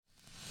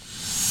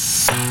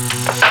Welcome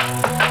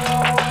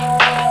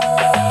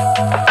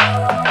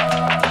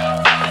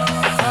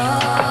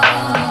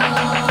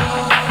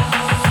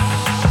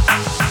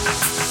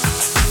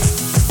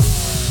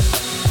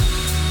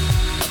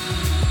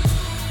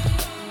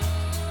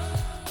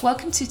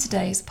to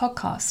today's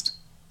podcast.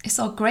 It's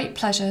our great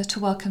pleasure to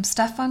welcome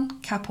Stefan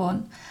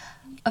Capon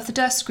of the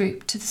Durst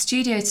Group to the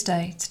studio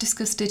today to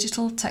discuss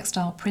digital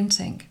textile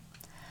printing.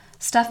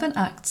 Stefan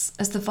acts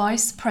as the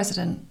Vice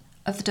President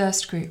of the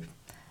Durst Group,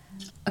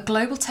 a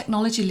global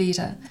technology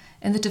leader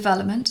in the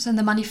development and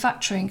the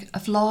manufacturing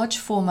of large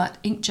format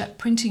inkjet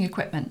printing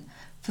equipment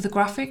for the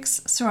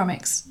graphics,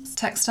 ceramics,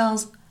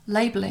 textiles,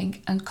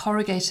 labelling and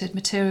corrugated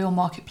material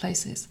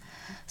marketplaces.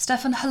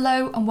 Stefan,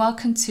 hello and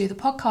welcome to the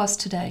podcast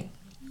today.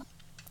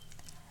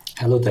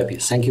 Hello, Debbie.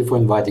 Thank you for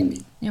inviting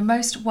me. You're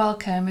most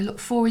welcome. We look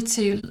forward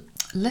to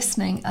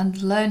listening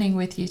and learning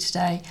with you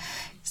today.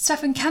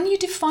 Stefan, can you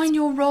define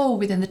your role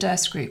within the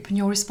Durst Group and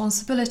your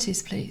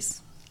responsibilities, please?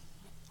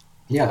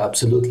 Yeah,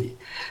 absolutely.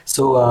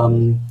 So,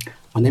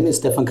 my name is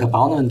Stefan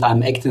Capon and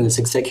I'm acting as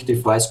Executive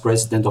Vice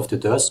President of the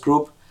Durst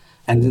Group.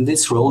 And in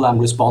this role, I'm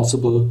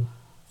responsible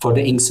for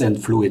the inks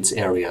and fluids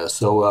area.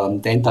 So,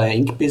 the entire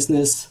ink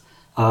business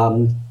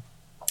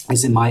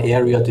is in my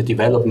area, the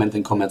development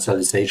and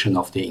commercialization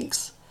of the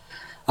inks.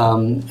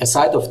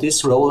 Aside of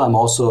this role, I'm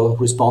also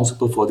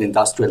responsible for the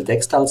industrial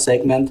textile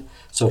segment.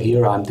 So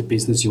here I'm the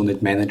business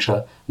unit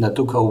manager and I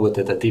took over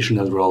that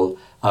additional role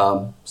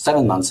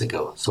 7 months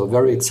ago. So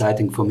very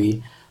exciting for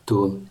me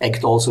to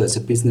act also as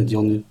a business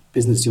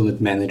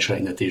unit manager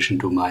in addition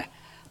to my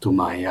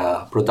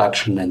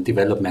production and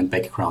development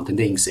background in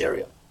the inks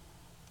area.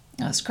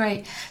 That's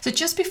great. So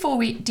just before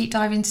we deep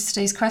dive into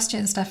today's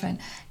question, Stefan,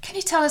 can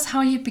you tell us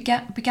how you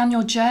began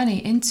your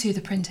journey into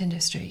the print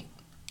industry?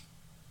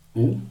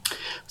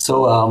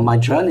 So my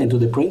journey into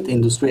the print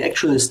industry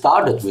actually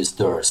started with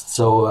Durst.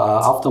 So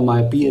after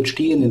my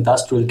PhD in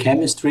industrial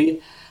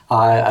chemistry,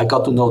 I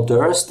got to know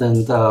Durst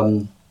and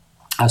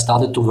I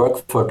started to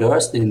work for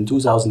Durst in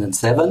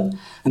 2007.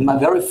 And my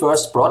very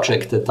first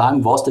project at the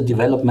time was the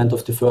development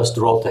of the first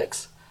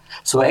Rotex.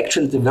 So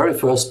actually the very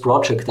first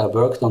project I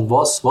worked on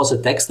was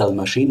a textile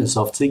machine, a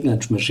soft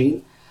signature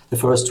machine, the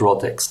first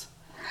Rotex.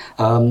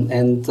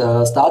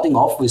 Starting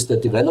off with the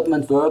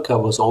development work, I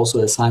was also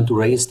assigned to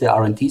raise the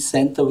R&D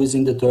center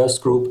within the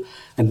Durst Group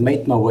and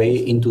made my way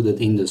into that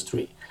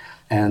industry.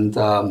 And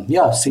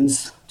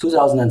since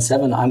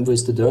 2007, I'm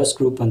with the Durst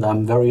Group and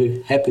I'm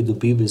very happy to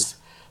be with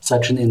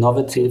such an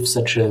innovative,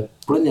 such a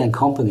brilliant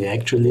company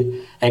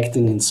actually,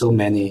 acting in so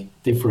many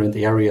different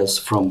areas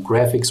from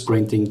graphics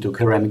printing to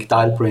ceramic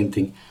tile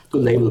printing to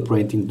label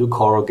printing to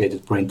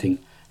corrugated printing.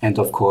 And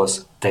of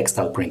course,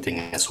 textile printing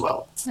as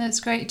well.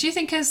 That's great. Do you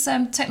think as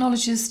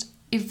technology has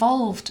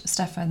evolved,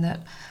 Stefan,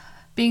 that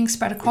being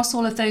spread across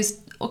all of those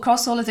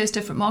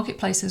different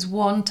marketplaces,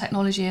 one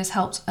technology has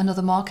helped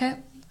another market?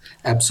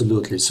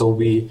 Absolutely. So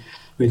we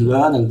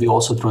learn and we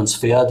also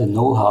transfer the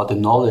know-how, the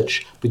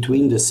knowledge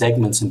between the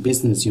segments and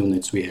business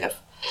units we have.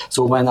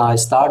 So when I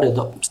started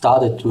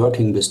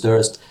working with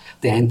Durst,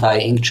 the entire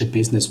inkjet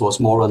business was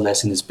more or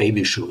less in its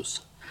baby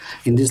shoes.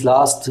 In this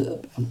last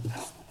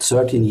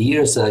 13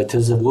 years, it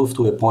has evolved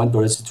to a point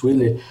where it's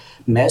really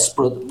mass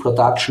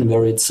production,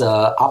 where it's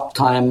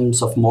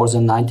uptimes of more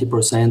than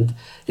 90%.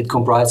 It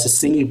comprises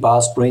single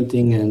pass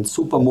printing and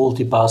super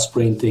multi-pass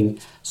printing,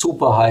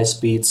 super high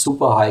speed,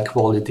 super high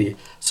quality.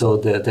 So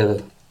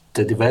the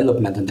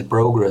development and the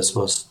progress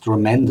was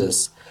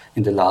tremendous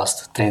in the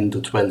last 10 to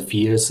 12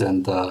 years.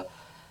 And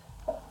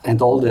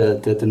all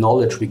the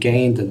knowledge we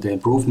gained and the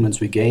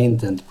improvements we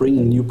gained and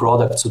bringing new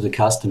products to the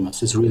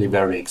customers is really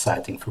very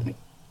exciting for me.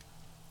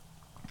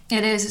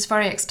 It is. It's a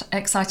very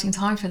exciting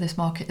time for this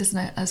market, isn't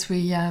it? As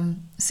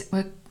we're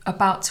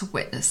about to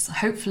witness,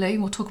 hopefully,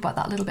 we'll talk about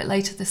that a little bit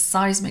later, this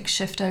seismic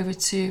shift over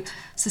to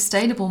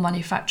sustainable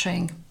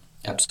manufacturing.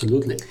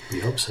 Absolutely. We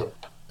hope so.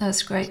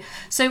 That's great.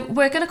 So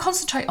we're going to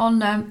concentrate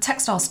on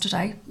textiles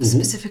today,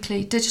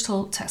 specifically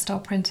digital textile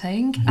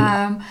printing.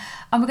 And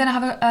we're going to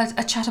have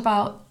a chat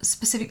about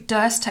specific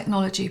Durst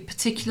technology,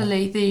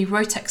 particularly the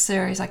Rotex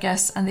series, I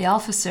guess, and the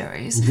Alpha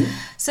series.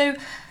 So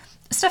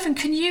Stefan,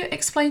 can you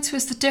explain to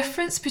us the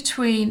difference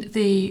between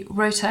the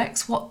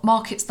Rotex, what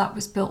markets that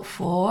was built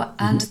for,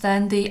 and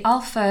then the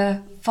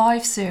Alpha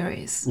 5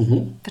 series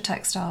for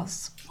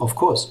textiles? Of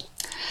course.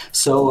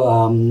 So,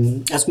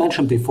 as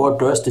mentioned before,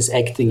 Durst is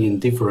acting in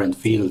different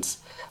fields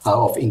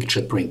of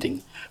inkjet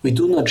printing. We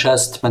do not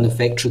just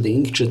manufacture the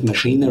inkjet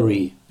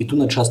machinery, we do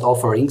not just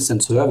offer inks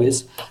and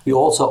service, we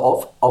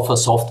also offer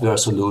software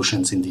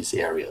solutions in these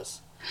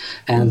areas.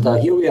 And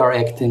here we are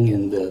acting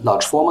in the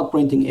large format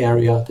printing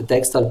area, the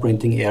textile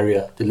printing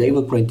area, the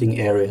label printing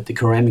area, the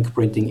ceramic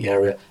printing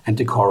area, and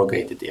the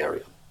corrugated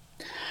area.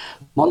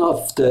 One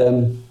of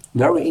the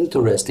very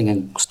interesting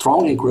and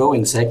strongly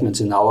growing segments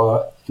in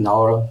our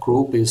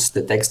group is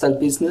the textile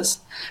business,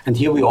 and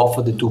here we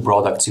offer the two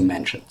products you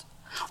mentioned.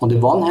 On the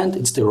one hand,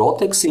 it's the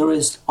Rotex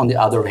series, on the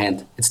other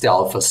hand, it's the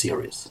Alpha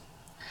series.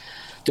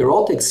 The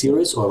Rotex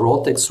series, or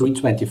Rotex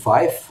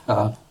 325,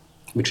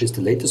 which is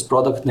the latest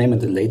product name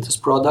and the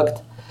latest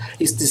product,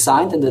 is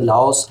designed and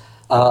allows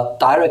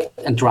direct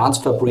and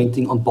transfer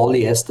printing on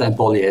polyester and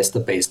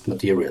polyester-based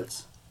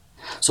materials.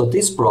 So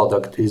this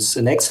product is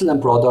an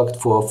excellent product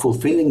for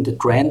fulfilling the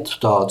trend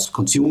towards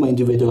consumer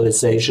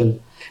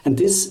individualization, and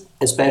this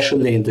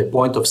especially in the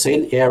point of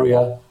sale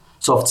area,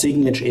 soft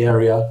signature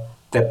area,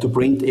 web to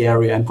print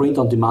area, and print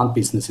on demand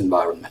business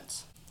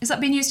environments. Is that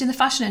being used in the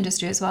fashion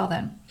industry as well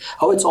then?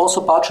 Oh, it's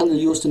also partially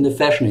used in the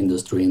fashion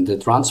industry, in the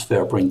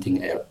transfer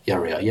printing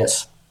area.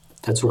 Yes,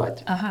 that's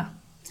right. Uh-huh.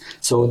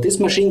 So this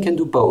machine can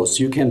do both.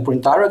 You can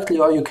print directly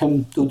or you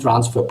can do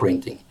transfer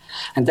printing.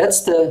 And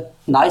that's the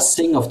nice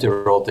thing of the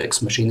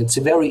Rotex machine. It's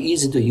a very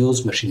easy to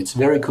use machine. It's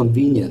very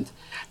convenient.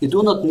 You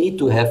do not need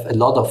to have a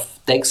lot of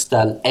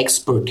textile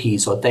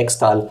expertise or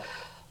textile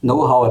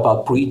know-how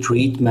about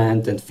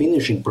pre-treatment and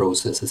finishing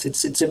processes.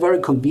 It's a very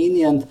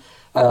convenient,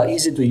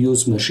 easy to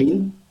use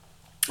machine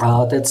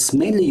that's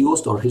mainly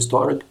used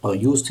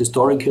used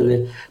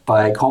historically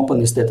by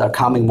companies that are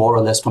coming more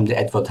or less from the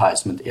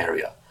advertisement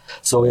area.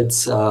 So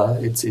it's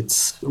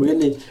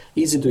really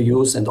easy to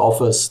use and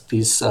offers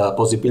these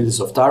possibilities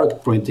of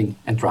direct printing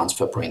and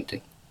transfer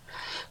printing.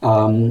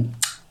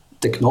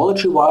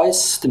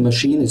 Technology-wise, the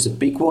machine is a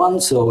big one,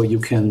 so you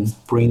can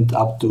print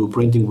up to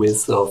printing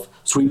width of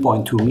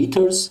 3.2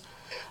 meters.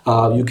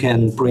 You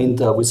can print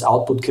with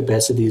output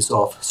capacities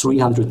of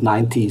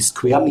 390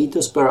 square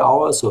meters per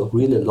hour, so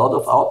really a lot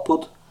of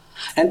output.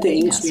 And the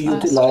inks we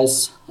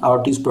utilize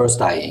are dispersed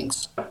dye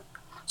inks.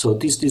 So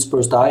these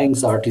dispersed dye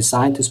inks are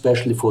designed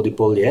especially for the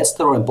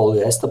polyester and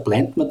polyester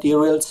blend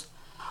materials.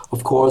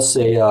 Of course,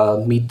 they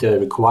meet the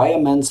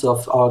requirements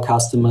of our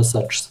customers,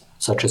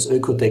 such as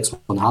Oeko-Tex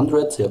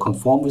 100. They are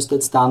conform with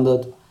that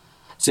standard.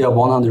 They are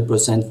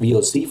 100%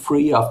 VOC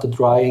free after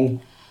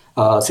drying.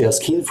 They are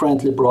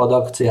skin-friendly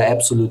products. They are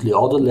absolutely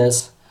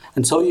odorless.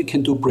 And so you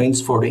can do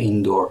prints for the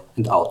indoor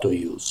and outdoor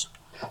use.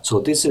 So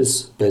this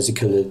is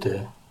basically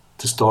the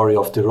story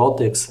of the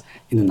Rotex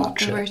in a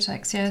nutshell. The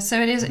Rotex, yeah. So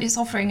it's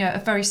offering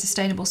a very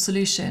sustainable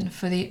solution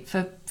for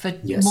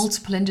Yes.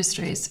 multiple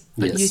industries,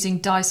 but Yes. using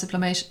dye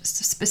sublimation,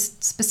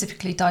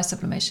 specifically dye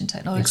sublimation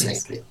technologies.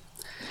 Exactly.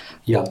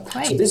 Yeah.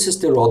 Great. So this is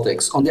the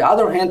Rotex. On the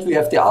other hand, we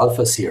have the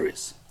Alpha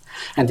series.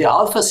 And the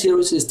Alpha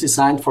series is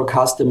designed for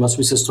customers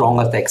with a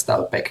stronger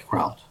textile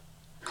background.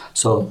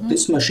 So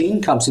this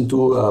machine comes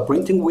into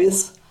printing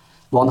width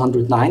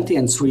 190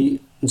 and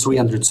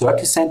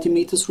 330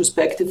 centimeters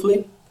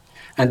respectively.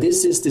 And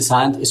this is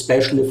designed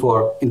especially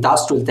for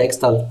industrial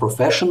textile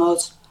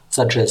professionals,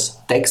 such as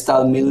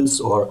textile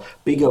mills or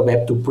bigger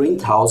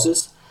web-to-print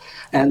houses.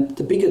 And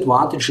the big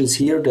advantage is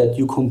here that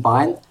you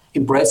combine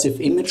impressive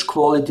image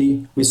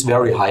quality with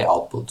very high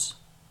outputs.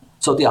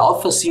 So the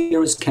Alpha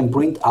series can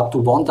print up to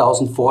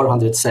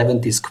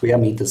 1,470 square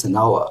meters an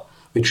hour,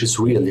 which is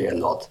really a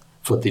lot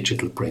for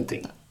digital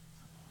printing.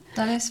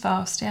 That is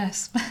fast,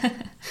 yes.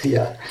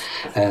 Yeah,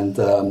 and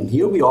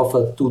here we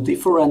offer two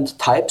different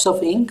types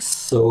of inks.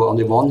 So on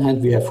the one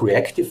hand, we have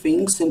reactive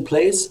inks in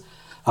place,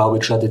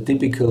 which are the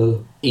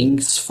typical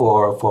inks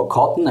for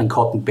cotton and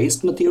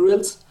cotton-based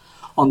materials.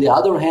 On the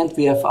other hand,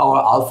 we have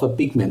our Alpha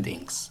pigment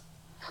inks.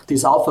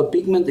 These Alpha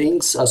pigment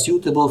inks are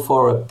suitable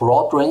for a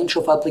broad range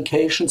of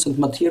applications and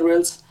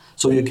materials.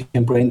 So you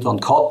can print on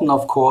cotton,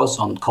 of course,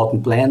 on cotton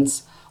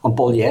blends, on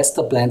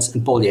polyester blends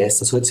and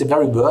polyester. So it's a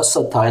very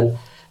versatile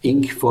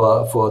ink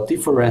for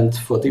different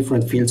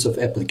fields of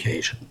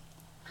application.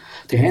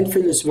 The hand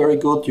fill is very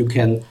good. You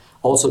can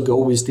also go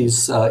with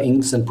these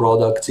inks and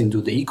products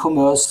into the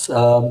e-commerce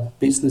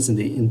business,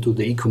 into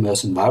the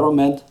e-commerce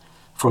environment.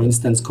 For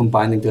instance,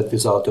 combining that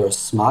with our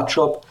Smart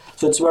Shop.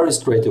 So it's very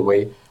straight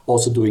away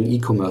also doing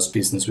e-commerce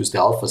business with the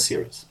Alpha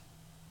series.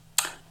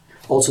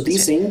 Also,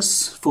 these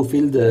inks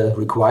fulfill the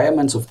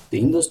requirements of the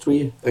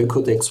industry.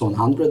 Oeko-Tex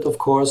 100, of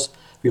course.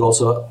 We are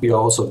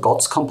also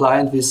GOTS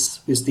compliant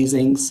with these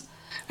inks.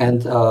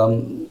 And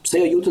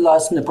they are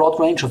utilized in a broad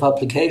range of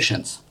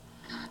applications.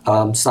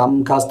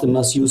 Some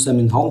customers use them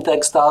in home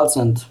textiles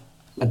and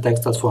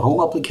textiles for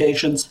home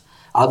applications.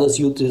 Others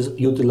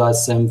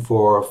utilize them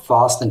for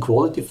fast and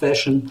quality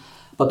fashion,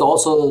 but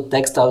also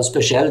textile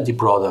specialty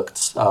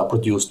products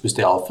produced with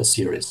the Alpha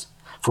series.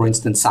 For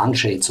instance,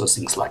 sunshades or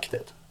things like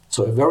that.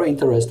 So a very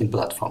interesting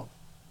platform.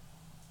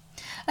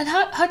 And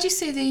how do you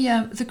see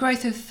the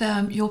growth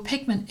of your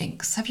pigment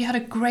inks? Have you had a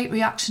great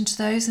reaction to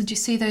those, and do you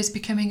see those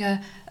becoming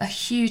a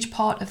huge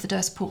part of the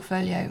Durst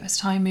portfolio as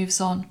time moves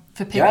on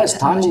for pigment Yeah, as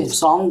time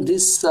technologies? moves on,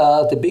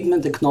 the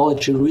pigment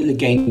technology really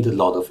gained a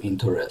lot of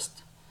interest.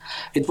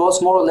 It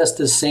was more or less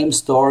the same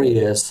story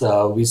as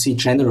we see in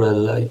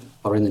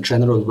a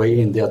general way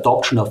in the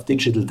adoption of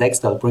digital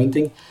textile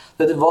printing,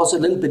 that it was a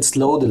little bit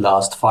slow the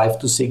last 5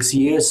 to 6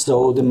 years,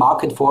 so the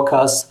market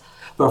forecasts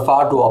were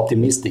far too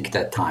optimistic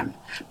that time.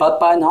 But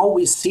by now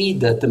we see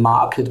that the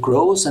market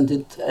grows and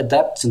it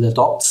adapts and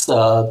adopts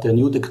the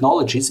new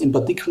technologies, in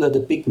particular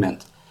the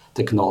pigment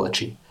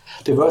technology.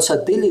 The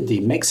versatility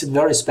makes it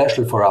very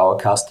special for our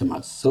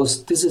customers. So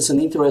this is an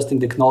interesting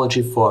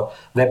technology for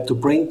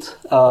web-to-print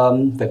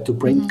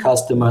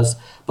customers,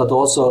 but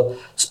also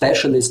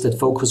specialists that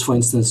focus, for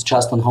instance,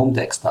 just on home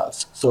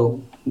textiles.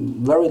 So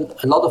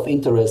a lot of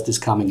interest is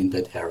coming in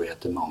that area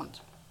at the moment.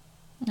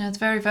 Yeah, it's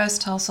very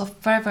versatile,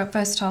 very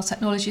versatile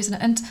technology, isn't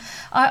it? And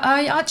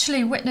I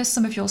actually witnessed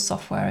some of your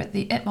software at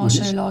the ITMA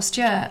show last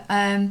year.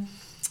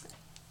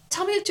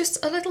 Tell me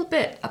just a little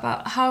bit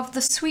about how the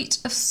suite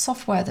of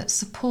software that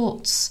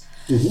supports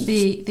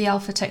the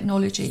Alpha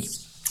technology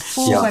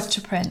for web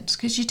to print,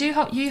 because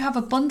you have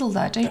a bundle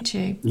there, don't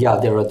you? Yeah,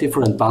 there are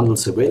different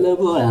bundles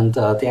available, and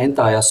the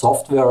entire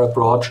software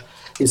approach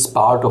is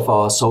part of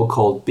our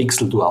so-called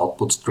pixel to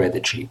output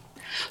strategy.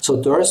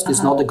 So Durst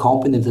is not a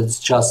company that's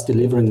just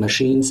delivering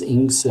machines,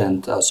 inks,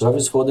 and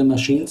service for the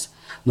machines.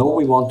 No,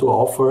 we want to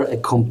offer a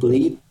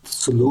complete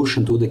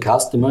solution to the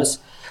customers,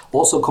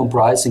 also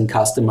comprising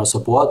customer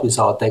support with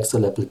our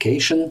textile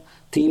application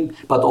team,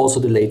 but also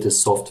the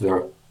latest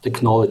software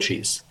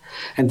technologies.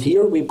 And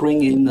here we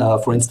bring in,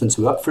 for instance,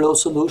 workflow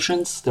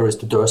solutions. There is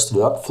the Durst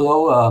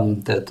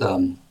workflow that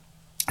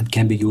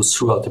can be used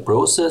throughout the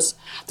process.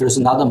 There's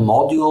another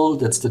module,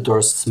 that's the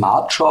Durst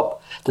Smart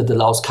Shop, that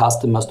allows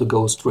customers to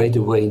go straight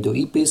away into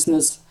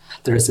e-business.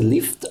 There is a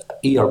Lift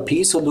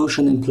ERP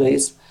solution in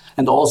place,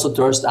 and also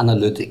Durst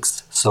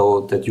Analytics,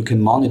 so that you can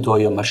monitor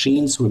your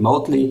machines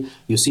remotely.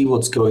 You see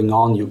what's going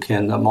on. You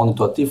can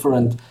monitor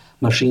different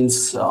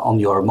machines on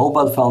your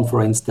mobile phone,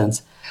 for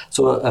instance.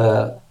 So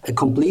a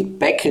complete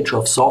package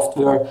of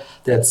software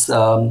that's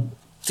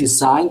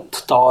designed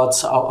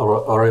towards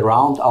or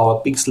around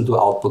our pixel to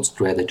output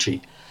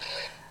strategy.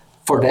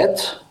 For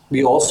that,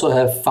 we also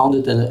have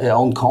founded our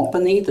own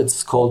company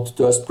that's called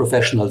Durst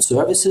Professional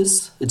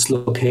Services. It's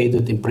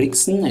located in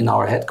Brixen, in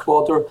our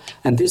headquarters,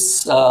 and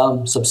this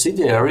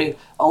subsidiary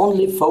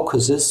only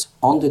focuses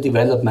on the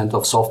development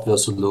of software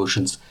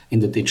solutions in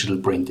the digital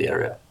print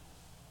area.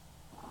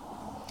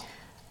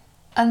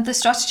 And the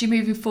strategy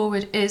moving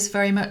forward is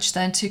very much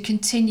then to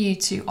continue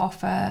to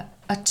offer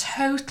a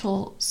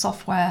total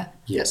software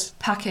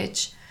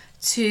package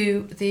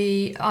to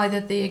either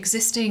the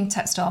existing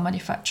textile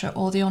manufacturer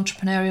or the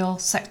entrepreneurial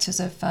sectors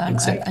of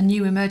a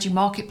new emerging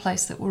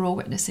marketplace that we're all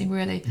witnessing,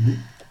 really.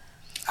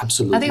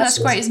 Absolutely. I think that's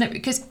great, isn't it?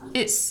 Because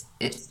it's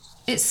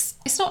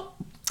not,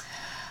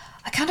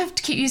 I kind of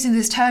keep using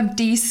this term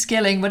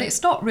de-skilling, but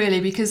it's not really,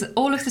 because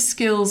all of the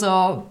skills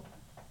are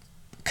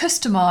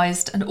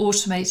customized and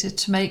automated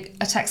to make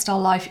a textile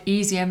life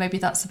easier. Maybe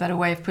that's a better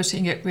way of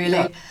putting it,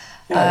 really.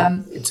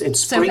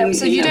 It's bringing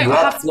in a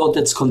workflow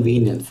that's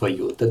convenient for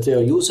you, that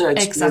your user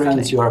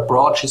experience, your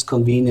approach is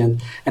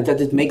convenient, and that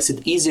it makes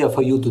it easier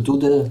for you to do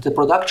the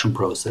production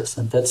process.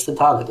 And that's the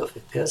target of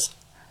it, yes?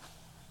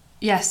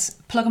 Yes,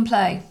 plug and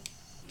play.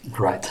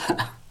 Right.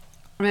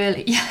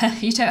 Really, yeah.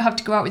 You don't have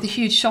to go out with a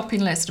huge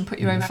shopping list and put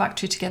your own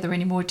factory together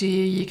anymore, do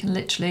you? You can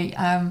literally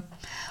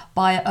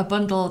buy a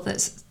bundle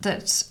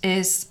that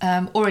is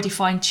already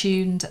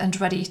fine-tuned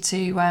and ready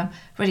to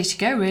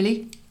go,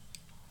 really.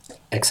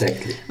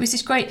 Exactly. Which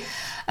is great.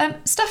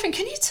 Stefan,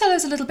 can you tell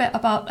us a little bit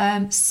about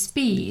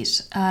speed?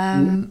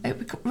 It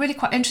would be really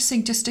quite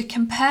interesting just to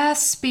compare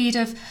speed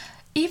of,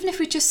 even if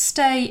we just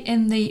stay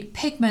in the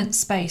pigment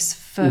space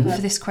for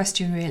this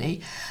question,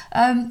 really,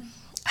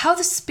 how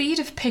the speed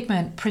of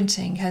pigment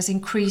printing has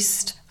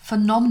increased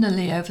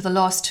phenomenally over the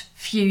last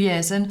few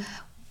years, and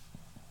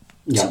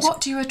to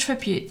what do you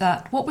attribute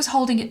that? What was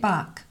holding it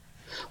back?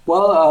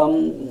 Well,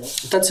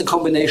 that's a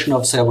combination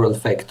of several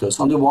factors.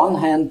 On the one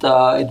hand,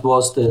 it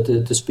was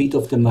the speed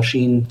of the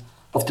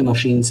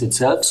machines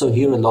itself. So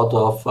here a lot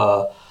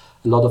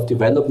of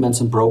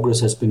developments and progress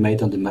has been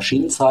made on the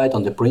machine side,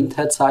 on the print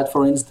head side,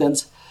 for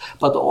instance,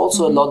 but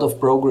also a lot of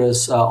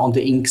progress on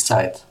the ink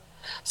side.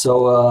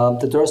 So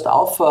the Durst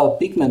Alpha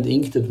pigment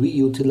ink that we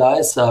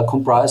utilize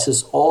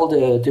comprises all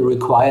the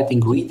required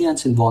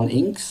ingredients in one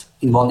ink.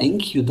 In one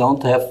ink, you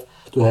don't have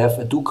to have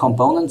a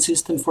two-component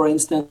system, for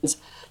instance.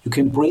 You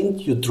can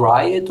print, you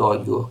dry it, or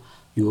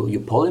you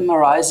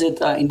polymerize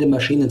it in the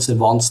machine. It's a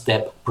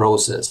one-step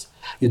process.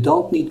 You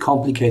don't need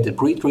complicated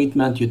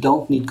pre-treatment. You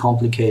don't need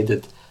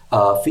complicated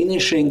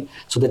finishing.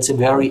 So that's a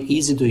very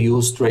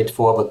easy-to-use,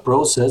 straightforward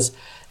process.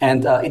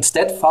 And it's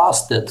that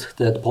fast, that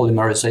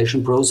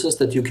polymerization process,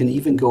 that you can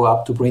even go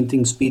up to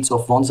printing speeds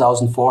of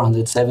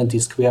 1,470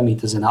 square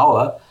meters an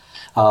hour,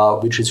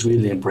 which is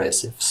really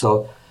impressive.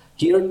 So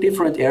here,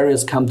 different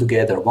areas come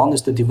together. One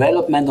is the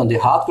development on the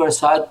hardware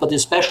side, but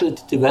especially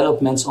the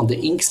developments on the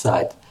ink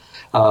side.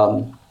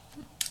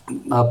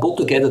 Put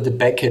together the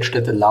package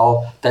that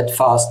allow that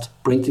fast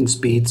printing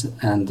speeds,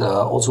 and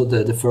also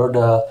the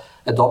further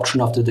adoption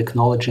of the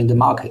technology in the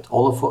market,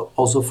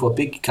 also for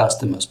big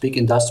customers, big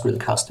industrial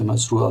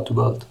customers throughout the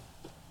world.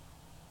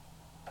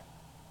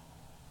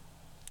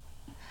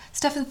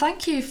 Stefan,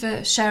 thank you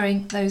for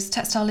sharing those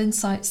textile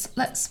insights.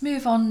 Let's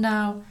move on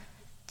now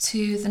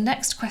to the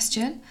next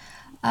question.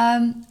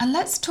 And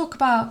let's talk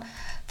about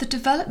the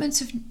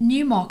development of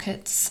new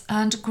markets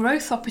and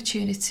growth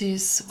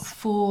opportunities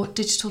for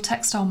digital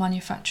textile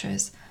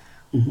manufacturers.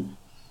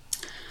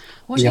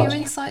 What are your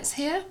insights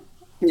here?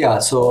 Yeah,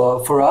 so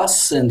for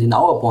us and in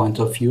our point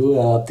of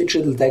view,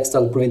 digital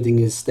textile printing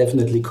is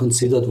definitely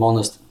considered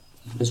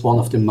as one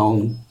of the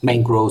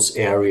main growth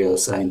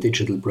areas in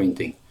digital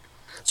printing.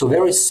 So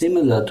very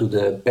similar to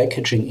the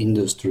packaging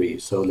industry.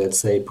 So let's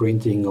say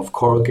printing of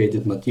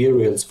corrugated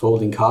materials,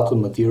 folding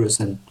carton materials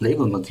and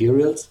label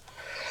materials.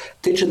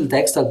 Digital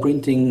textile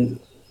printing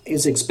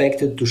is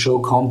expected to show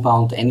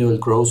compound annual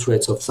growth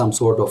rates of some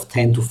sort of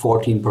 10 to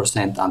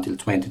 14% until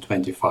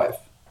 2025.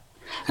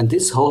 And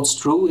this holds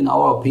true, in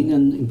our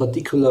opinion, in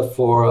particular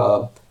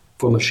for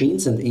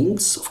machines and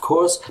inks, of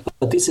course,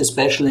 but this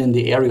especially in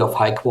the area of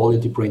high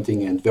quality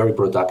printing and very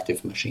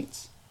productive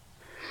machines.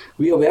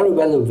 We are very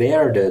well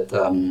aware that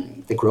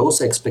the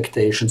growth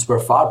expectations were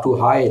far too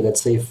high,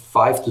 let's say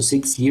 5 to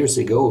 6 years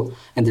ago,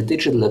 and the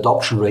digital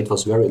adoption rate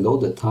was very low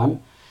at that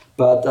time.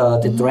 But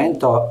the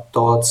trend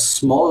towards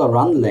smaller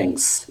run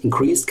lengths,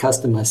 increased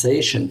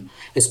customization,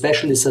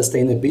 especially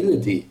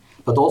sustainability,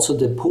 but also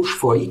the push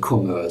for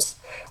e-commerce,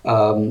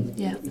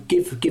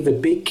 give a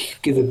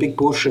big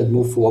push and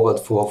move forward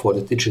for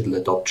the digital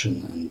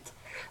adoption.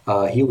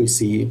 And here we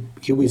see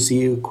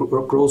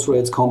growth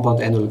rates,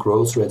 compound annual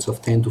growth rates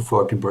of 10 to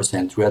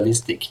 14%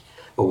 realistic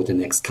over the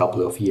next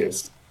couple of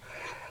years.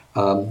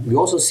 We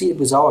also see it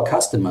with our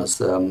customers.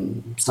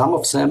 Some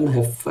of them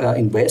have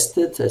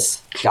invested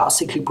as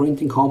classical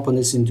printing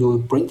companies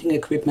into printing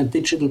equipment,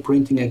 digital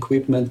printing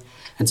equipment,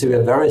 and so we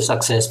are very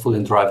successful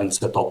in driving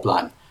their top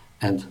line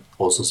and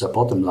also their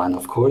bottom line,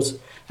 of course.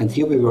 And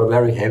here we were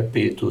very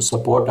happy to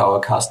support our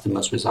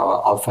customers with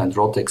our Alpha and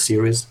Rotex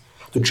series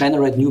to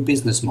generate new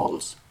business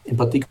models, in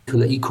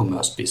particular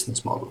e-commerce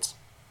business models.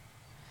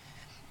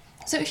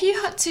 So if you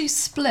had to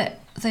split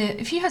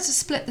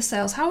the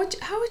sales, how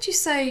would you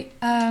say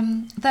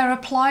they're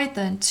applied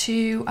then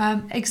to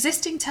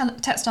existing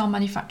textile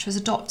manufacturers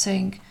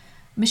adopting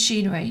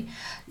machinery,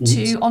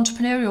 to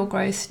entrepreneurial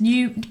growth,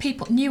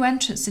 new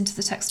entrants into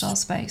the textile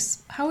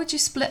space? How would you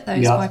split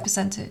those by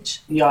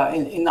percentage? Yeah,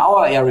 in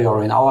our area,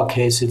 or in our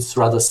case, it's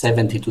rather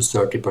 70 to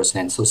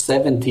 30%. So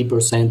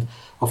 70%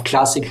 of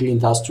classical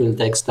industrial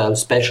textile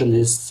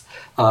specialists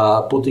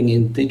putting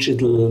in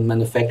digital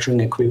manufacturing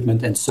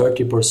equipment, and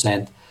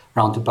 30%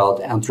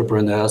 roundabout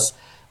entrepreneurs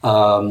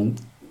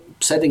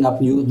setting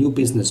up new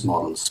business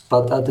models.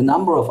 But the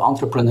number of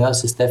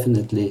entrepreneurs is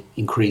definitely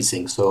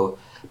increasing. So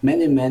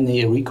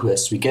many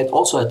requests we get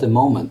also at the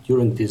moment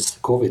during this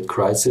COVID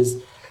crisis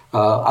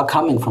are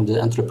coming from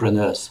the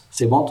entrepreneurs.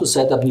 They want to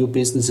set up new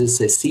businesses,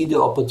 they see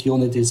the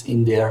opportunities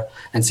in there,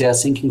 and they are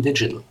thinking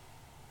digital.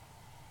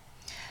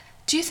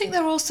 Do you think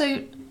they're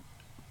also,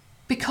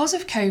 because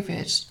of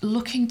COVID,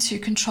 looking to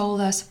control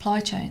their supply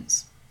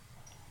chains?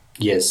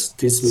 Yes,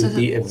 this will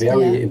be a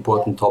very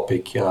important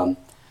topic,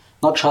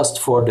 not just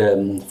for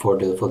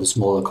the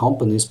smaller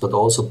companies, but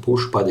also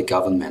pushed by the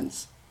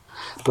governments.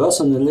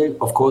 Personally,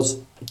 of course,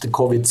 the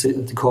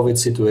COVID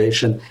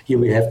situation, here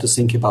we have to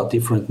think about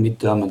different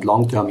midterm and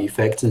long-term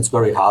effects, and it's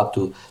very hard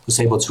to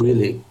say what's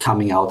really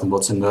coming out and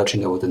what's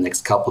emerging over the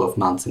next couple of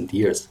months and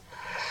years.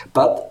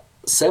 But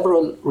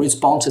several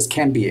responses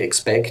can be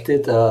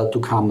expected to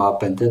come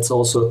up, and that's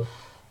also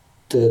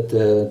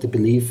the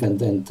belief and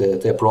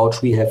the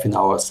approach we have in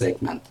our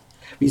segment.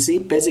 We see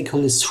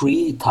basically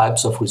 3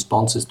 types of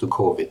responses to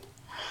COVID.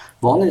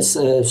 One is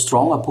a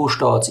stronger push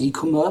towards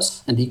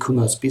e-commerce and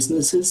e-commerce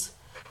businesses,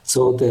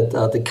 so that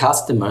the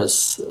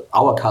customers,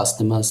 our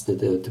customers,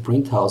 the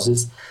print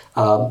houses,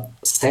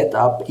 set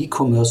up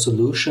e-commerce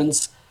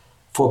solutions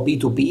for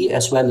B2B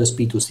as well as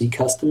B2C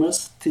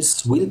customers.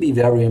 This will be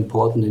very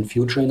important in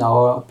future, in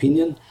our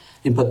opinion,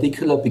 in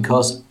particular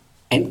because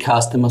end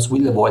customers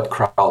will avoid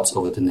crowds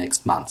over the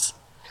next months.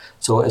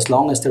 So as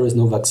long as there is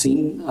no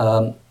vaccine,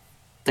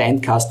 the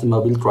end customer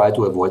will try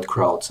to avoid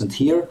crowds. And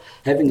here,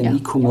 having an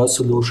e-commerce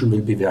solution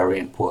will be very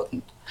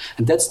important.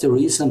 And that's the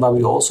reason why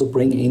we also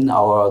bring in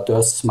our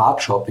Durst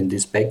Smart Shop in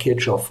this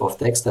package of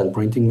textile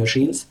printing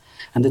machines.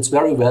 And it's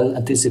very well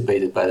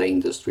anticipated by the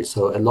industry.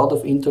 So a lot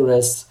of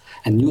interest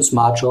and new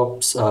smart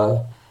shops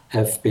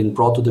have been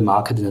brought to the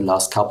market in the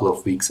last couple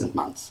of weeks and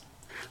months.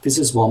 This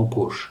is one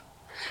push.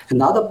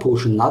 Another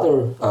push,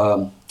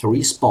 another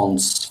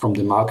response from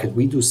the market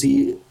we do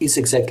see is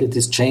exactly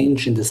this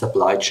change in the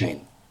supply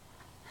chain.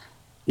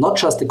 Not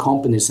just the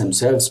companies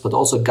themselves, but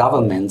also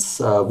governments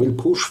will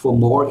push for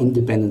more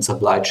independent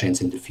supply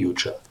chains in the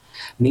future,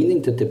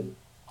 meaning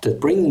that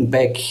bringing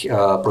back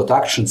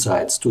production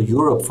sites to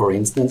Europe, for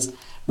instance,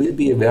 will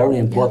be a very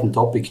important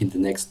topic in the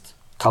next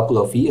couple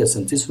of years,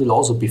 and this will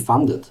also be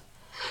funded.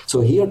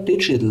 So here,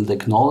 digital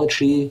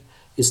technology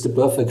is the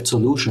perfect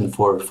solution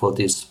for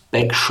this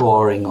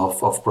backshoring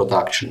of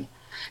production.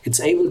 It's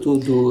able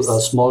to do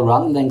small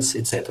run lengths,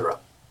 etc.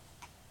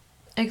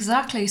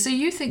 Exactly. So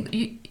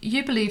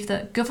you believe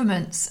that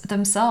governments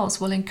themselves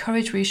will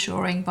encourage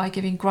reshoring by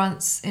giving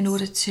grants in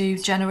order to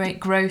generate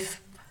growth?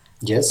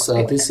 Yes,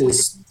 this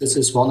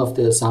is one of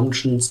the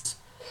assumptions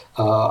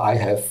I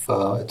have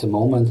at the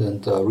moment,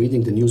 and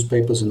reading the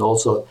newspapers and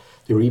also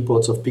the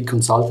reports of big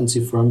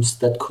consultancy firms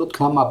that could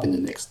come up in the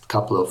next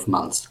couple of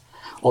months.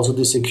 also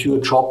to secure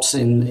jobs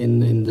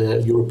in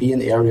the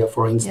European area,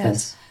 for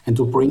instance, and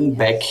to bring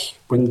back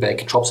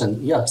jobs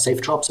and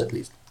save jobs at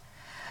least.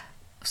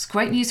 It's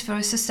great news for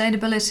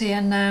sustainability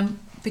and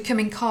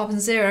becoming carbon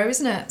zero,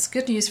 isn't it? It's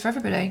good news for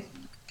everybody.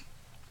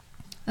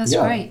 That's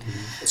great.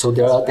 So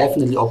there are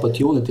definitely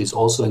opportunities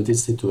also in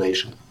this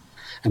situation.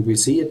 And we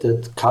see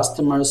that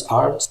customers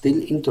are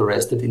still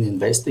interested in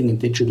investing in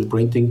digital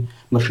printing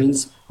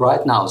machines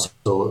right now.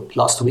 So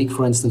last week,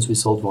 for instance, we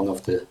sold one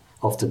of the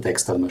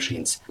textile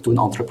machines to an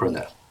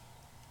entrepreneur.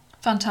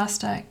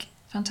 Fantastic.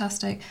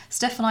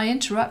 Stefan, I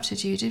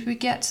interrupted you. Did we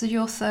get to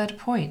your third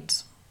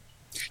point?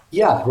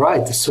 Yeah,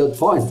 right. The third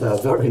point, a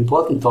very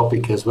important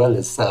topic as well,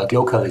 is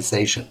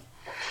glocalization.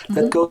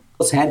 That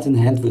goes hand in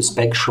hand with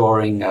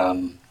backshoring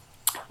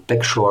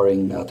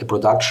the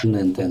production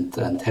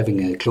and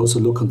having a closer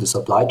look on the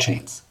supply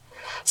chains.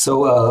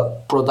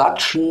 So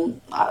production,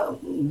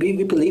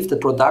 we believe that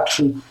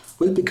production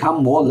will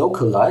become more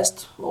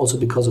localized, also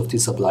because of the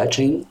supply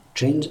chain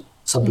changes,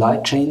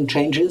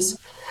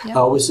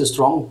 with a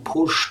strong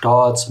push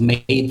towards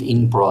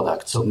made-in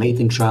products. So made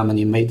in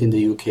Germany, made in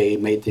the UK,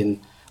 made in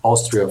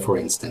Austria, for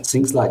instance,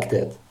 things like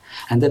that.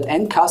 And that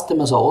end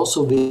customers are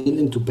also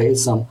willing to pay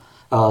some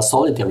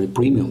solidary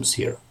premiums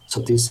here.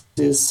 So this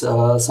is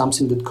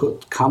something that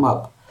could come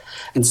up.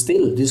 And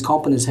still, these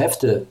companies have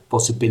the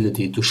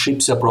possibility to ship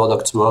their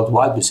products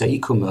worldwide with their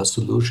e-commerce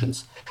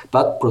solutions.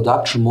 But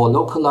production more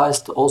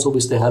localized, also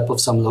with the help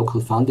of some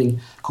local funding,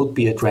 could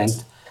be a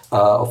trend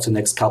of the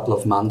next couple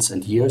of months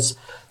and years,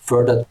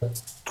 further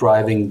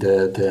driving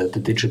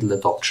the digital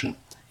adoption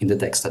in the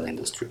textile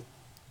industry.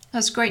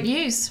 That's great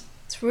news.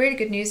 It's really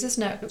good news,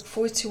 isn't it? Look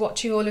forward to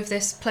watching all of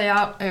this play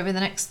out over the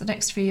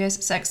next few years.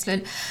 It's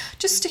excellent.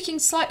 Just sticking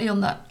slightly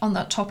on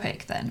that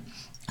topic then.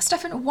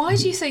 Stefan, why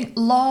do you think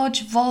the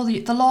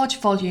large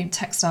volume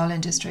textile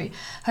industry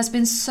has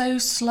been so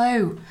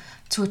slow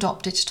to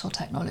adopt digital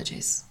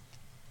technologies?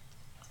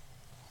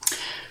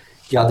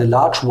 Yeah, the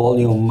large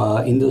volume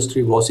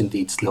industry was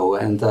indeed slow,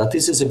 and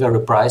this is a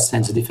very price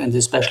sensitive and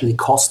especially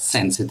cost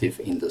sensitive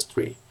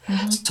industry.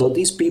 So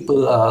these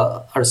people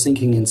are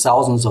thinking in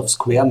thousands of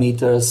square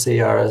meters. They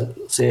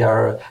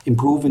are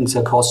improving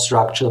their cost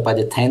structure by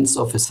the tenths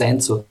of a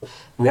cent. So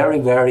very,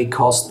 very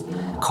cost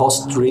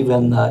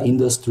driven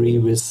industry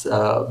with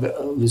a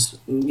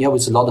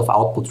lot of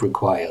output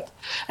required.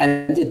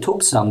 And it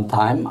took some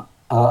time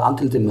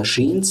until the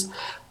machines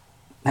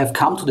have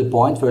come to the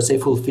point where they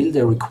fulfill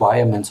the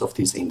requirements of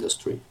this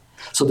industry.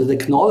 So the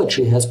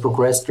technology has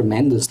progressed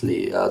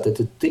tremendously, that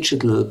the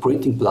digital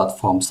printing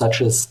platforms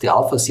such as the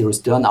Alpha series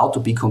turn out to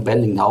be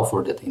compelling now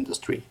for that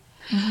industry.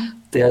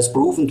 There's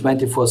proven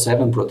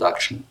 24/7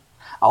 production.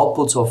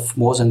 Outputs of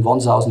more than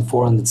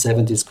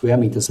 1,470 square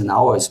meters an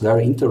hour is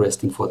very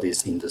interesting for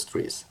these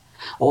industries.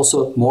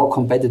 Also, more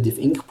competitive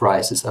ink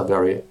prices are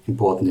very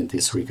important in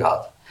this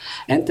regard.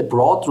 And the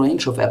broad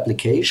range of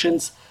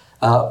applications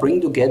bring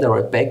together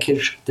a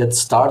package that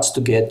starts to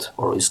get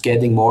or is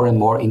getting more and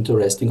more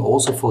interesting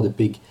also for the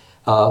big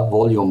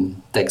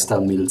volume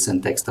textile mills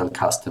and textile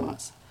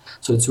customers.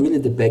 So it's really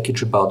the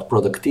package about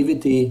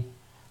productivity,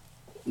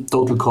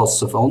 total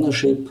costs of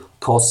ownership,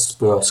 costs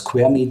per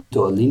square meter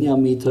or linear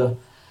meter,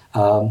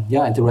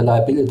 and the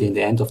reliability in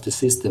the end of the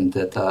system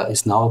that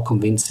is now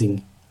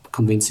convincing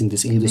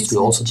this industry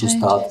also to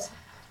start.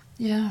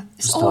 Yeah,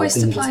 it's always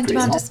supply and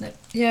demand, isn't it?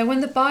 Yeah,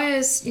 when the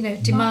buyers,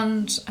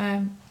 demand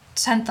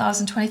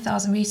 10,000,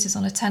 20,000 meters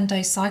on a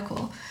 10-day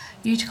cycle,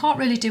 you can't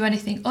really do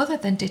anything other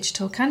than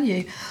digital, can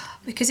you?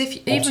 Because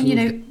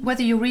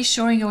whether you're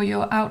reshoring or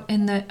you're out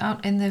in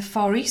the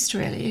Far East,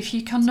 really, if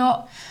you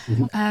cannot,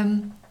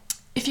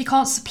 if you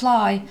can't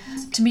supply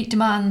to meet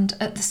demand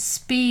at the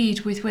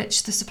speed with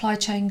which the supply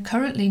chain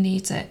currently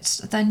needs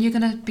it, then you're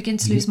going to begin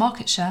to lose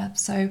market share.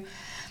 So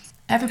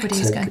everybody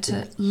is going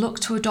to look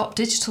to adopt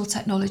digital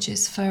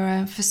technologies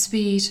for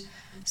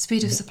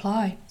speed of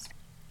supply.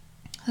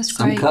 That's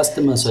great. Some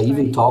customers are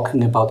even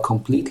talking about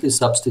completely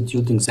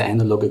substituting the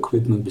analog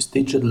equipment with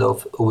digital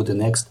over the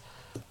next,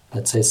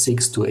 let's say,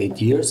 6 to 8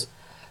 years,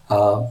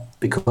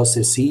 because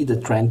they see the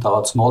trend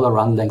towards smaller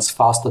run lengths,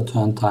 faster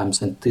turn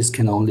times, and this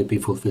can only be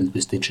fulfilled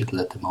with digital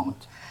at the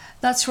moment.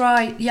 That's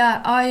right.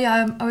 Yeah,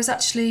 I was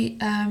actually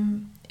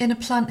in a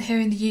plant here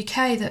in the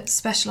UK that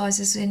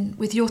specialises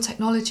with your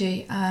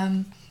technology,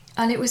 and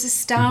it was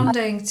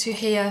astounding to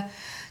hear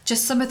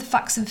just some of the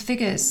facts and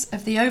figures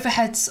of the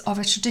overheads of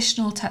a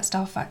traditional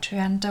textile factory.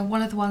 And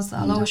one of the ones that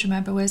I'll always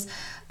remember was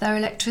their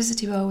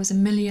electricity bill was £1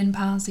 million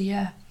a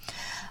year.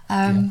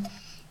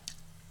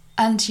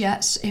 And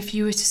yet, if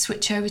you were to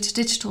switch over to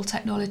digital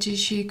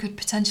technologies, you could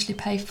potentially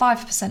pay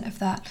 5% of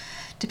that,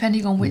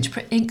 depending on which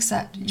ink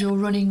set you're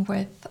running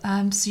with.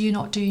 So you're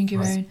not doing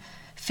your own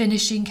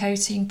finishing,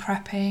 coating,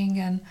 prepping,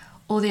 and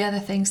all the other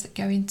things that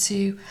go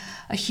into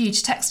a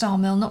huge textile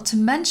mill, not to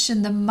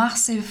mention the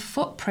massive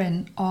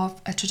footprint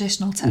of a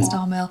traditional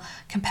textile mill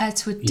compared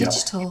to a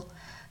digital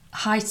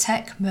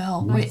high-tech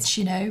mill, which,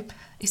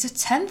 is a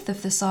tenth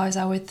of the size,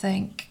 I would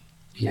think.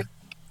 Yeah.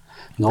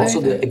 And also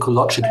the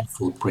ecological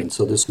footprint.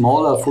 So the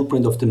smaller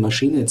footprint of the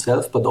machine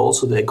itself, but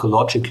also the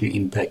ecological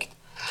impact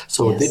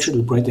So Yes.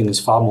 digital printing is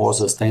far more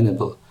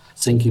sustainable.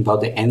 Thinking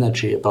about the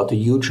energy, about the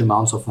huge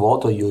amounts of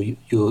water you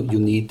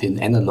need in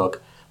analog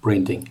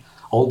printing.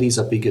 All these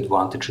are big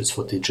advantages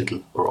for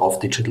digital or of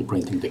digital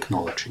printing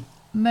technology.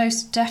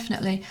 Most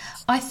definitely.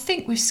 I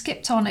think we've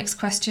skipped our next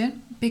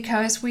question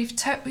because we've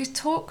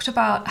talked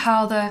about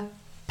how the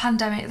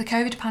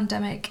COVID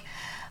pandemic,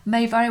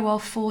 may very well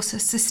force a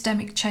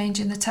systemic change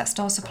in the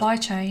textile supply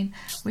chain.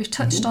 We've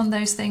touched on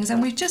those things,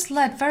 and we've just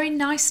led very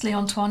nicely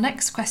onto our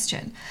next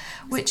question,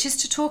 which is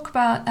to talk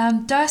about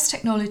Durst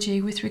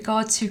technology with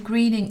regard to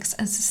green inks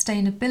and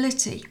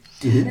sustainability.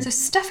 So,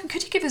 Stefan,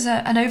 could you give us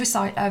an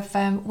oversight of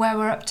where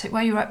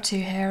you're up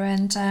to here,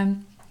 and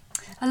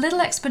a little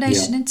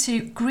explanation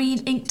into green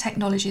ink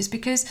technologies?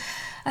 Because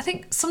I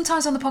think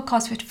sometimes on the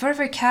podcast we have to be very,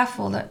 very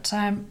careful that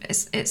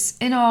it's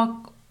in our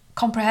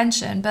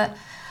comprehension, but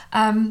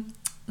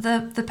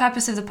the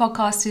purpose of the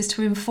podcast is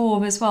to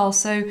inform as well.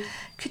 So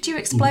could you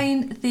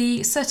explain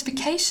the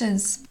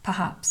certifications,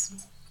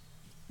 perhaps?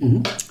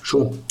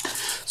 Sure.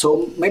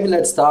 So maybe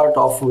let's start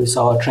off with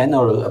our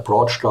general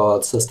approach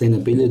towards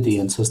sustainability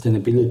and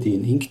sustainability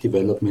in ink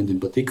development in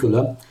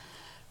particular.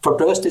 For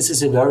Durst, this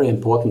is a very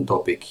important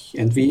topic,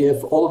 and we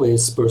have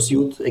always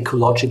pursued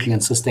ecological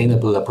and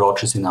sustainable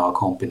approaches in our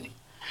company.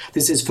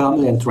 This is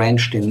firmly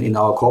entrenched in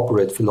our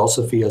corporate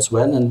philosophy as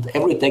well, and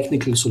every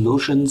technical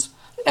solution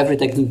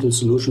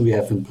we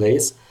have in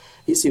place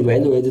is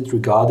evaluated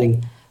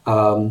regarding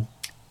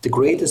the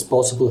greatest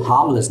possible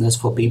harmlessness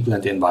for people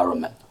and the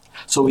environment.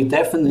 So we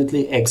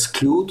definitely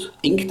exclude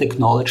ink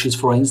technologies,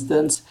 for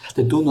instance,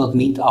 that do not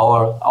meet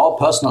our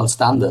personal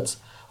standards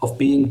of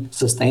being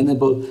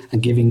sustainable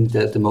and giving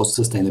the most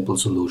sustainable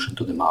solution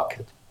to the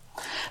market.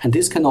 And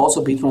this can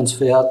also be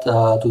transferred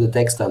to the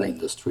textile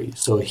industry.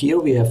 So here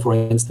we have, for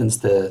instance,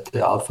 the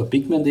alpha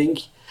pigment ink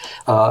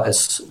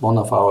as one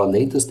of our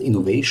latest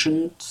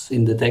innovations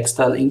in the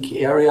textile ink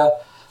area,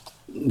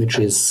 which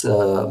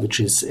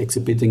is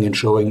exhibiting and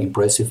showing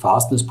impressive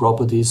fastness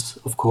properties,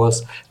 of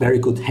course, very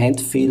good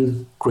hand feel,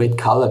 great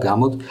color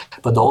gamut,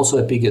 but also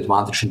a big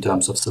advantage in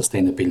terms of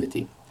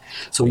sustainability.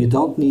 So you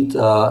don't need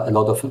a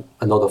lot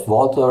of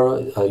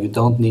water, you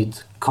don't need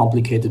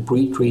complicated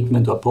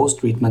pre-treatment or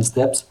post-treatment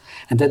steps,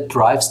 and that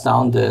drives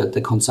down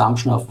the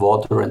consumption of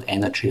water and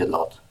energy a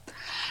lot.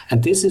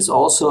 And this is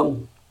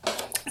also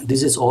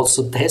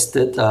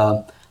tested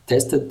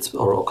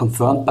or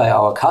confirmed by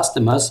our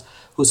customers,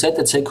 who said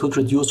that they could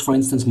reduce, for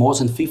instance, more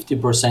than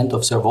 50%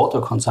 of their water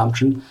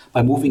consumption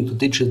by moving to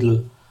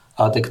digital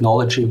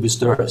technology with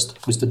Durst.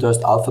 With the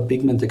Durst alpha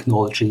pigment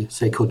technology,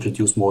 they could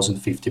reduce more than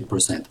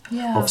 50%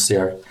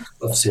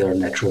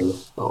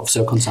 of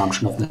their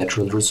consumption of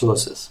natural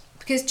resources.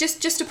 Because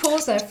just to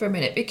pause there for a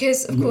minute,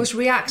 because of course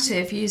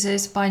reactive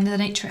uses, by the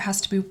nature it has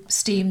to be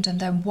steamed and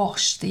then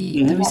washed.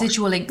 The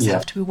residual inks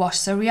have to be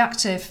washed. So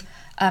reactive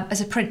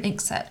as a print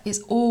ink set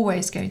is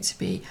always going to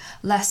be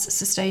less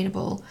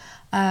sustainable.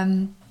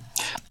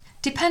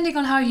 Depending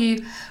on how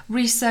you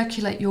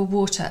recirculate your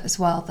water as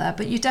well there,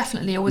 but you're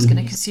definitely always going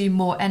to consume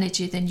more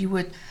energy than you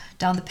would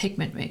down the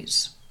pigment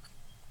route.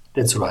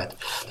 That's right.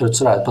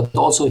 But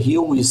also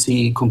here we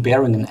see,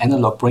 comparing an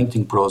analog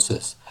printing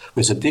process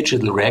with a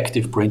digital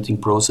reactive printing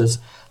process,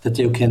 that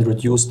you can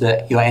reduce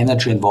your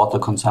energy and water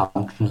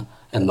consumption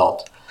a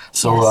lot.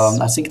 So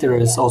I think there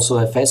is also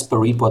a FESPA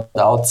report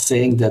out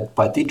saying that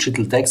by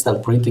digital textile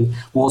printing,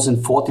 more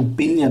than 40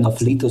 billion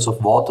of liters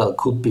of water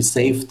could be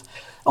saved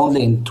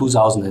only in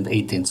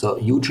 2018. So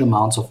huge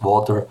amounts of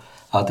water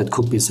that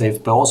could be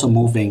saved by also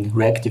moving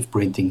reactive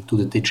printing to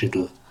the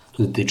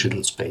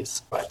digital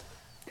space. Right.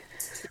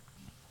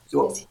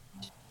 So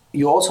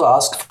you also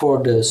asked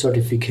for the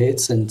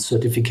certificates and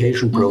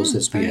certification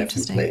process we have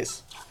in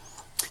place.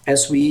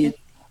 As we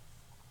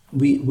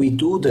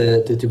do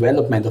the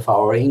development of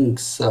our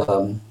inks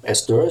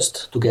as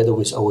Durst, together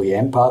with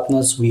OEM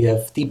partners, we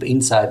have deep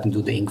insight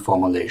into the ink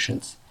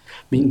formulations,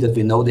 meaning that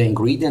we know the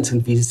ingredients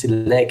and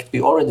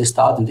we already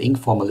start in the ink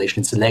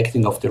formulation,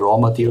 selecting of the raw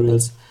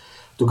materials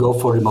to go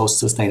for the most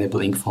sustainable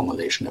ink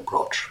formulation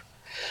approach.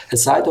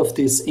 Aside of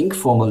this ink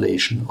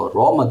formulation or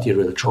raw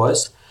material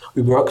choice,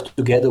 we work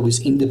together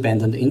with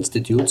independent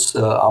institutes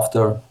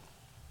after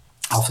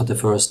the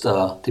first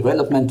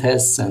development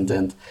tests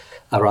and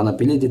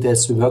runnability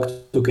tests. We work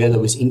together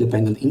with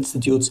independent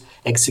institutes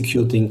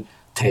executing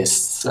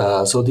tests.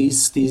 So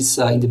these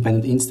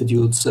independent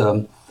institutes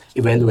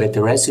evaluate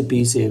the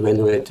recipes, they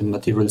evaluate the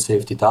material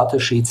safety data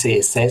sheets, they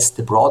assess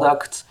the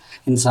product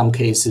in some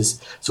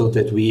cases, so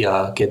that we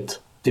get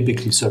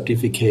typical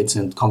certificates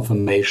and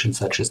confirmations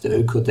such as the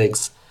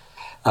Ökotex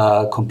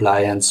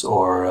compliance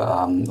or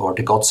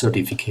the GOTS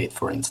certificate,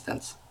 for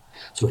instance.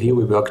 So here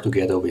we work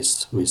together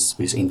with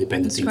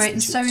independent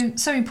institutes. That's great, and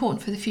so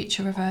important for the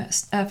future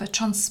of a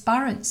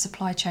transparent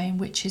supply chain,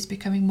 which is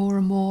becoming more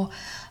and more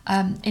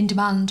in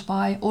demand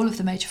by all of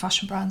the major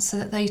fashion brands, so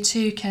that they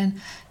too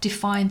can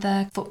define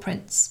their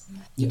footprints.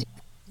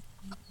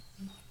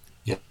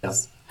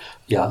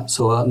 Yeah.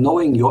 So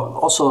knowing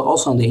also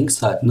on the ink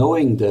side,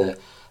 knowing the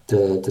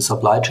the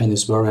supply chain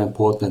is very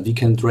important. We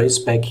can trace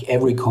back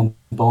every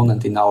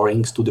component in our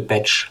inks to the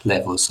batch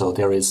level. So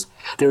there is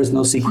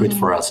no secret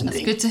for us in the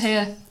ink. That's good to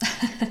hear.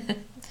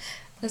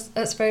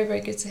 That's very,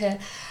 very good to hear.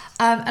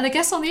 And I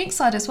guess on the ink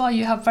side as well,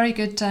 you have very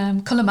good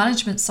colour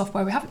management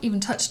software. We haven't even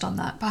touched on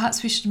that.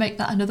 Perhaps we should make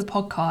that another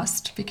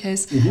podcast,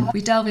 because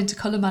we delve into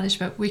colour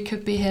management. We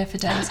could be here for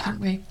days,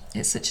 couldn't we?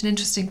 It's such an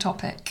interesting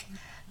topic.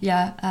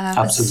 Yeah.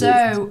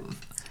 Absolutely.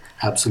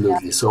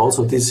 Absolutely. So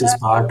also this is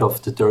part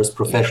of the Durst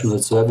Professional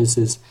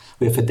Services.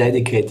 We have a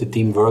dedicated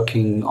team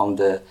working on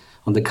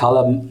the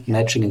color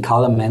matching and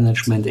color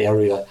management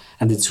area,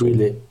 and it's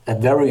really a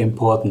very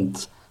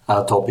important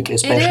topic,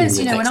 especially it is,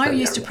 in the when I textile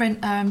used to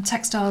print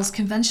textiles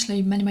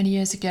conventionally many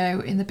years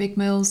ago in the big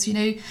mills,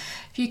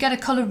 if you get a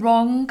colour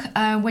wrong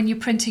when you're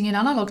printing in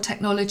analogue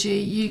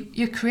technology,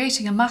 you're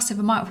creating a massive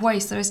amount of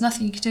waste. There is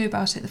nothing you can do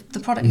about it. The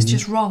product is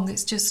just wrong.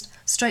 It's just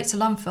straight to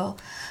landfill.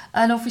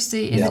 And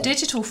obviously in the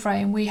digital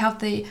frame, we have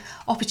the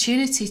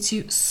opportunity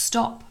to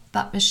stop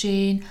that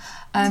machine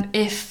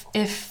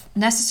if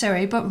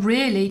necessary, but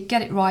really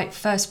get it right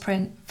first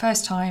print,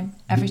 first time,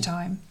 every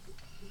time.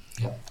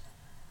 Yeah.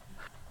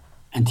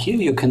 And here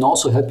you can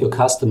also help your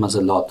customers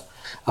a lot.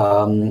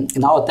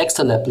 In our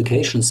Textile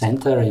Application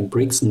Center in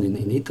Brixen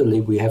in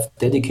Italy, we have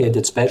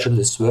dedicated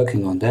specialists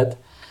working on that.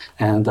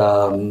 And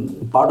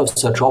part of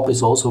their job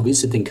is also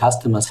visiting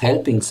customers,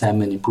 helping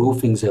them in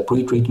improving their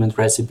pre-treatment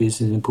recipes,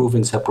 in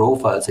improving their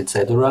profiles,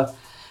 etc.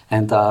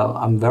 And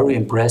I'm very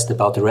impressed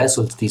about the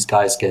results these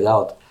guys get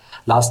out.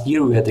 Last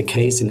year we had a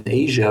case in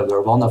Asia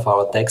where one of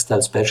our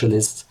textile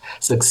specialists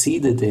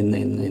succeeded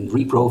in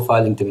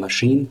reprofiling the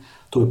machine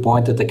to a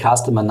point that the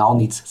customer now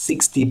needs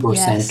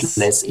 60%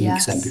 less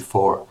ink than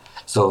before.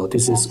 So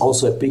this is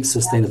also a big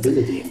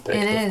sustainability impact.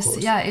 It is,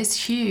 yeah, it's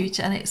huge,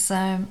 and it's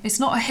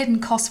not a hidden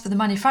cost for the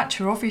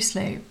manufacturer,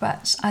 obviously,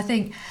 but I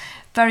think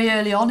very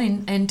early on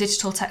in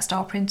digital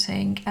textile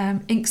printing,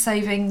 ink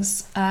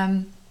savings,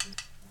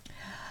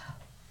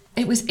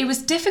 it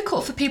was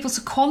difficult for people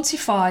to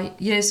quantify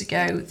years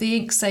ago the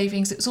ink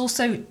savings. It was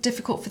also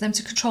difficult for them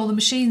to control the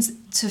machines,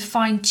 to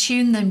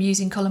fine-tune them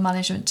using colour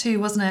management too,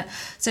 wasn't it?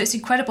 So it's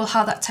incredible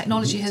how that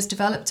technology has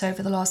developed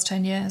over the last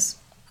 10 years.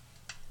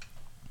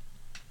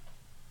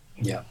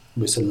 Yeah,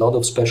 with a lot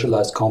of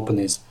specialized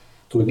companies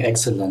doing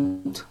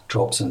excellent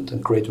jobs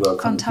and great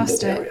work in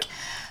that area.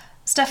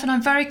 Stefan,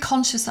 I'm very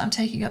conscious that I'm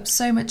taking up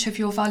so much of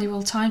your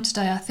valuable time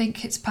today. I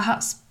think it's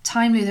perhaps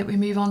timely that we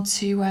move on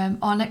to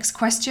our next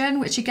question,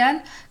 which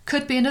again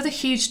could be another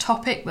huge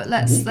topic, but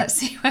let's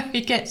see where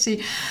we get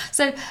to.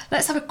 So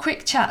let's have a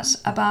quick chat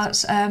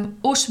about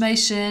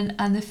automation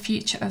and the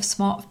future of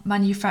smart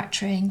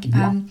manufacturing,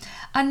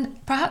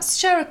 and perhaps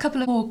share a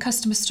couple of more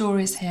customer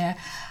stories here.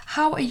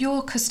 How are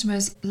your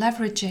customers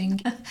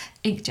leveraging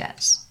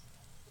inkjet?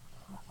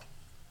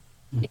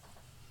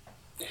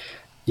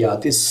 Yeah,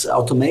 this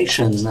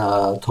automation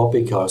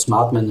topic, or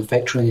smart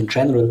manufacturing in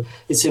general,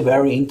 is a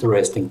very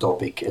interesting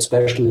topic,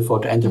 especially for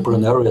the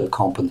entrepreneurial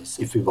companies,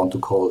 if we want to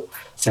call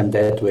them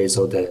that way,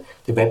 so the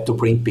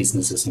web-to-print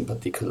businesses in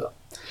particular.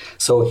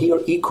 So here,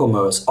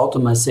 e-commerce,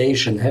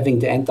 automation, having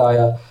the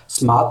entire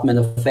smart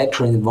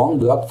manufacturing in one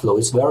workflow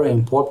is very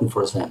important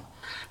for them.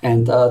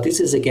 And this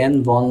is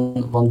again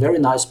one very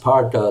nice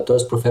part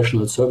Durst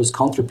Professional Service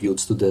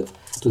contributes to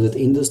that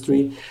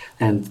industry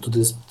and to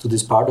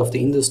this part of the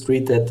industry,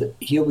 that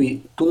here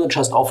we do not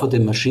just offer the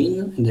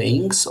machine and the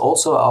inks,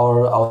 also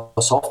our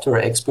software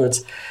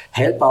experts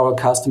help our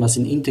customers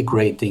in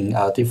integrating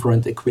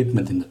different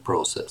equipment in the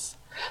process.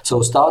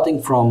 So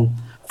starting from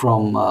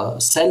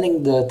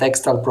selling the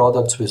textile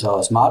products with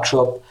our Smart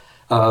Shop,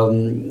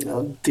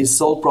 these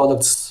sold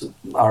products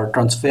are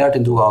transferred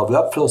into our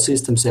workflow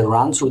systems. They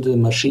run through the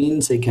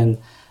machines. They can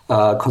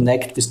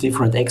connect with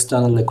different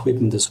external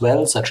equipment as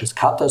well, such as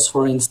cutters,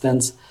 for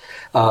instance.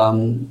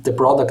 The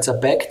products are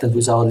packed, and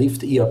with our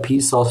Lift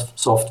ERP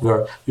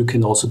software, you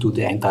can also do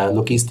the entire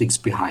logistics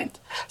behind.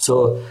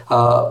 So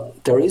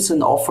there is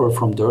an offer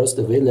from Durst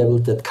available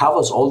that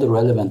covers all the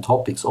relevant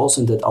topics,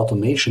 also in that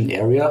automation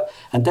area,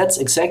 and that's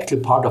exactly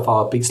part of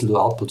our Pixel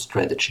Output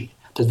strategy.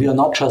 That we are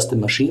not just a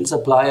machine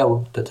supplier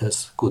that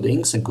has good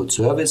inks and good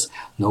service.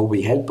 No,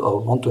 we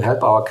want to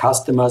help our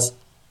customers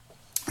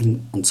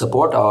and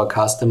support our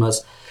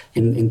customers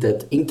in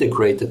that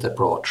integrated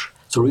approach.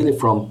 So really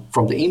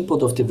from the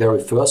input of the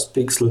very first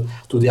pixel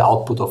to the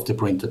output of the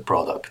printed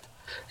product.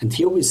 And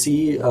here we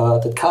see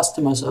that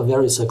customers are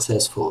very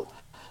successful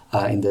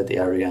in that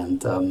area.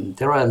 And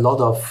there are a lot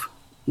of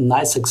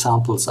nice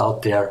examples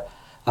out there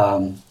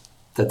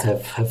that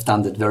have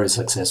done that very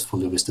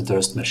successfully with the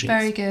Durst machines.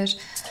 Very good.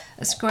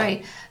 That's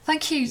great.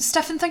 Thank you,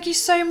 Stefan. Thank you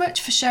so much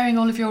for sharing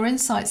all of your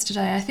insights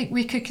today. I think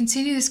we could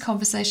continue this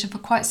conversation for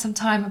quite some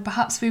time, and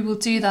perhaps we will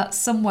do that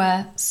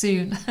somewhere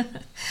soon.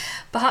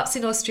 Perhaps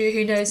in Austria,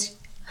 who knows?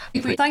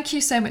 Thank you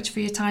so much for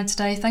your time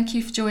today. Thank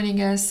you for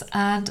joining us,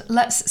 and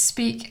let's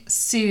speak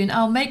soon.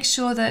 I'll make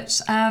sure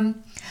that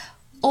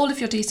all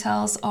of your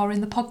details are in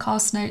the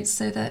podcast notes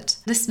so that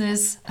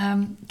listeners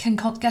can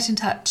get in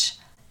touch.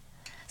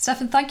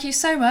 Stefan, thank you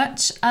so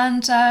much,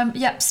 and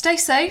stay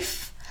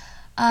safe.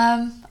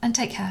 And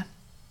take care.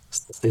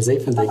 Stay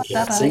safe and take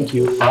care. Bye-bye. Thank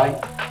you.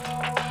 Bye.